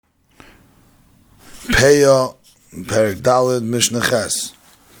Peah, Perek Daled, Mishna Ches.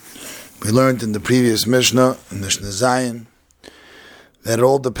 We learned in the previous Mishnah, in Mishna Zayin, that it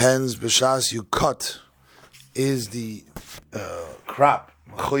all depends, b'shas you cut, is the crop,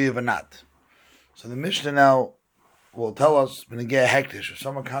 mechuyev or not. So the Mishnah now will tell us, when you get a hektish, if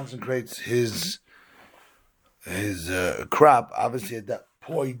someone consecrates his crop, obviously at that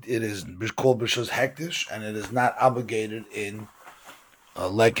point it is called b'shas hektish, and it is not obligated in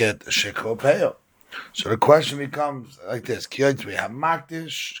leket shekho peah. So the question becomes like this: Kiyotzvei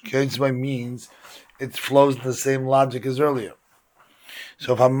hamakdish. Kiyotzvei means it flows the same logic as earlier.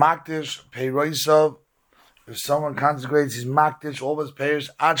 So if hamakdish peiroisav, if someone consecrates his makdish, all his payers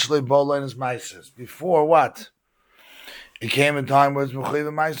actually bolein his meises. Before what? It came a time where it's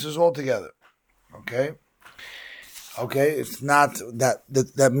mechuyev meises altogether. Okay, it's not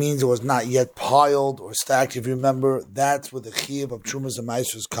that means it was not yet piled or stacked. If you remember, that's where the chiyuv of trumas and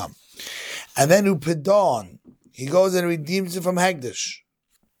meises come. And then upidon, he goes and redeems it from hegdish.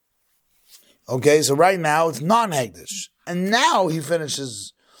 Okay, so right now it's non-hegdish, and now he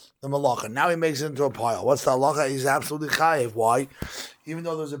finishes the malacha. Now he makes it into a pile. What's the halacha? He's absolutely chayiv. Why? Even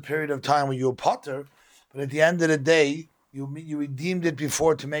though there's a period of time when you were potter, but at the end of the day, you redeemed it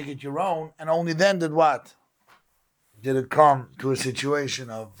before to make it your own, and only then did what? Did it come to a situation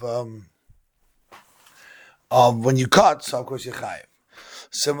of when you cut? So of course you're chayiv.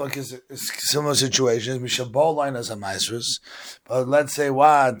 Similar situations, mishaboline as a maestros, but let's say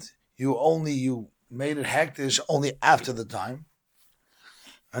what you made it hektish only after the time,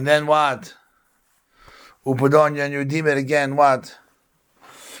 and then what? Upadon, and you redeem it again. What?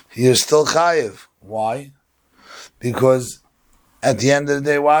 You're still chayiv. Why? Because at the end of the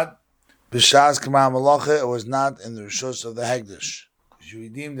day, what? B'shas k'ma malacha, it was not in the rishus of the hektish because you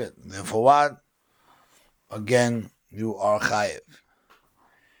redeemed it. And therefore, what? Again, you are chayiv.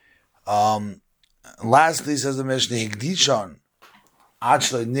 Lastly, says the Mishnah, Higdishon,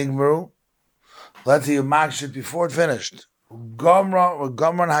 actually Nigmaru, let's say you maksh it before it finished. Gomran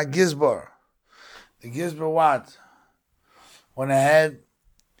HaGizbar. The Gizbar what? Went ahead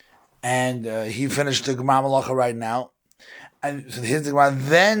and he finished the Gemara Malacha right now. And so here's the Gemara.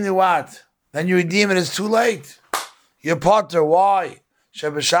 Then you what? Then you redeem it. It's too late. You're potter. Why?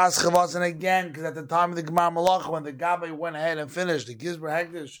 Shebeshas Chavas, and again, because at the time of the Gemara Malacha, when the Gabbai went ahead and finished, the Gizbar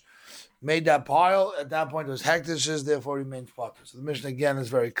Hektish made that pile. At that point, it was Hektishes, therefore remains potter. So the Mishnah again is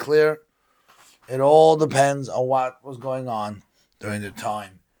very clear. It all depends on what was going on during the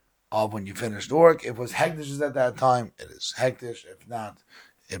time of when you finished work. If it was Hektishes at that time, it is Hektish. If not,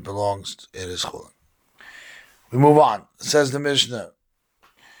 it is Chulin. We move on. Says the Mishnah,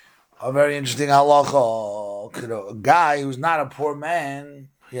 a very interesting halacha. A guy who's not a poor man,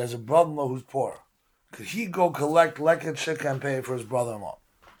 he has a brother-in-law who's poor. Could he go collect leket shikha and pay for his brother-in-law?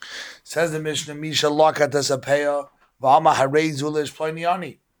 Says the Mishnah, Misha lakat as a peah, v'ama harei zulish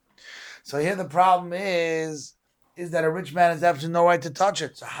ploiniani. So here the problem is that a rich man has absolutely no right to touch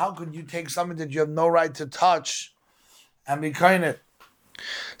it. So how could you take something that you have no right to touch and be kind of?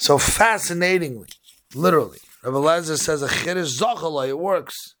 So fascinatingly, literally, Rabbi Lezer says a chiddush zachalai, it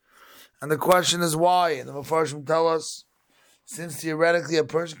works. And the question is why? And the Mefarshim tell us, since theoretically a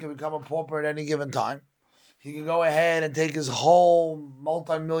person can become a pauper at any given time, he can go ahead and take his whole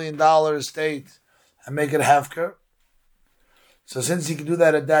multi-million-dollar estate and make it hefker. So since he can do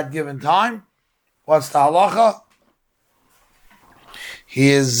that at that given time, what's the halacha?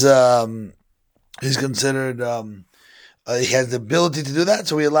 He's considered, he has the ability to do that,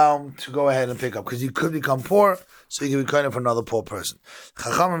 so we allow him to go ahead and pick up, because he could become poor, so he can be kind of for another poor person.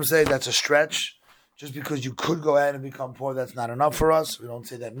 Chachamim say that's a stretch. Just because you could go ahead and become poor, that's not enough for us. We don't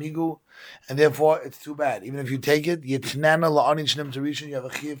say that migu, and therefore it's too bad. Even if you take it, yitnana la'ani shnim terishin, you have a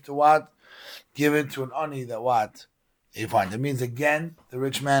chiyuv to what? Give it to an ani that what? You find. That means again, the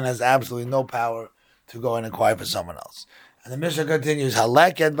rich man has absolutely no power to go and acquire for someone else. And the Mishnah continues,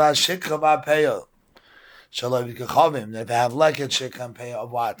 haleket ba shikha ba peah. Shalom v'kachavim, that if I have leket shikha and peah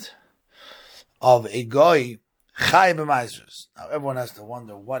of what? Of a goy, chay b'maisrus. Now everyone has to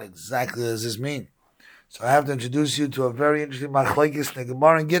wonder, what exactly does this mean? So I have to introduce you to a very interesting machlekes in the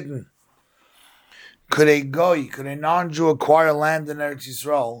Gemara and Gittin. Could a non-Jew acquire land in Eretz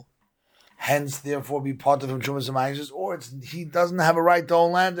Yisrael, hence therefore be part of him Trumas and Ma'asos, or he doesn't have a right to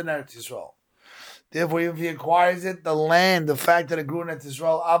own land in Eretz Yisrael? Therefore, if he acquires it, the land, the fact that it grew in Eretz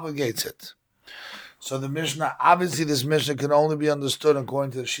Yisrael obligates it. So the Mishnah, obviously this Mishnah can only be understood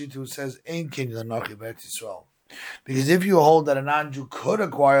according to the Shita who says, Ein kinyan anochi b'Eretz Yisrael. Because if you hold that a non-Jew could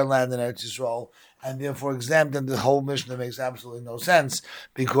acquire land in Eretz Yisrael, and therefore exempt, then the whole Mishnah makes absolutely no sense,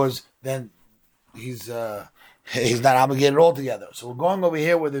 because then he's he's not obligated altogether. So we're going over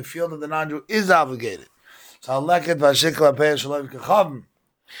here where the field of the non-Jew is obligated. So Leket Vashikla Peah Shalom Kechavim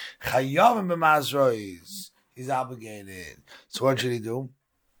Chayavim B'Masrois. He's obligated. So what should he do?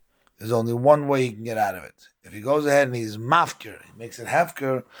 There's only one way he can get out of it. If he goes ahead and he's mafker, he makes it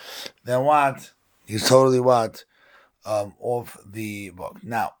hefker, then what? He's totally what? Off the book.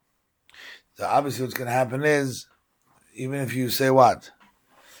 Now, so obviously what's going to happen is, even if you say what?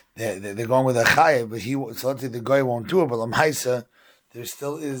 They're going with a chayev, but so let's say the guy won't do it, but l'maisa, there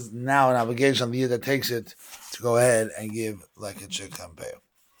still is now an obligation on the year that takes it to go ahead and give like a check and pay.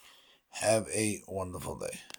 Have a wonderful day.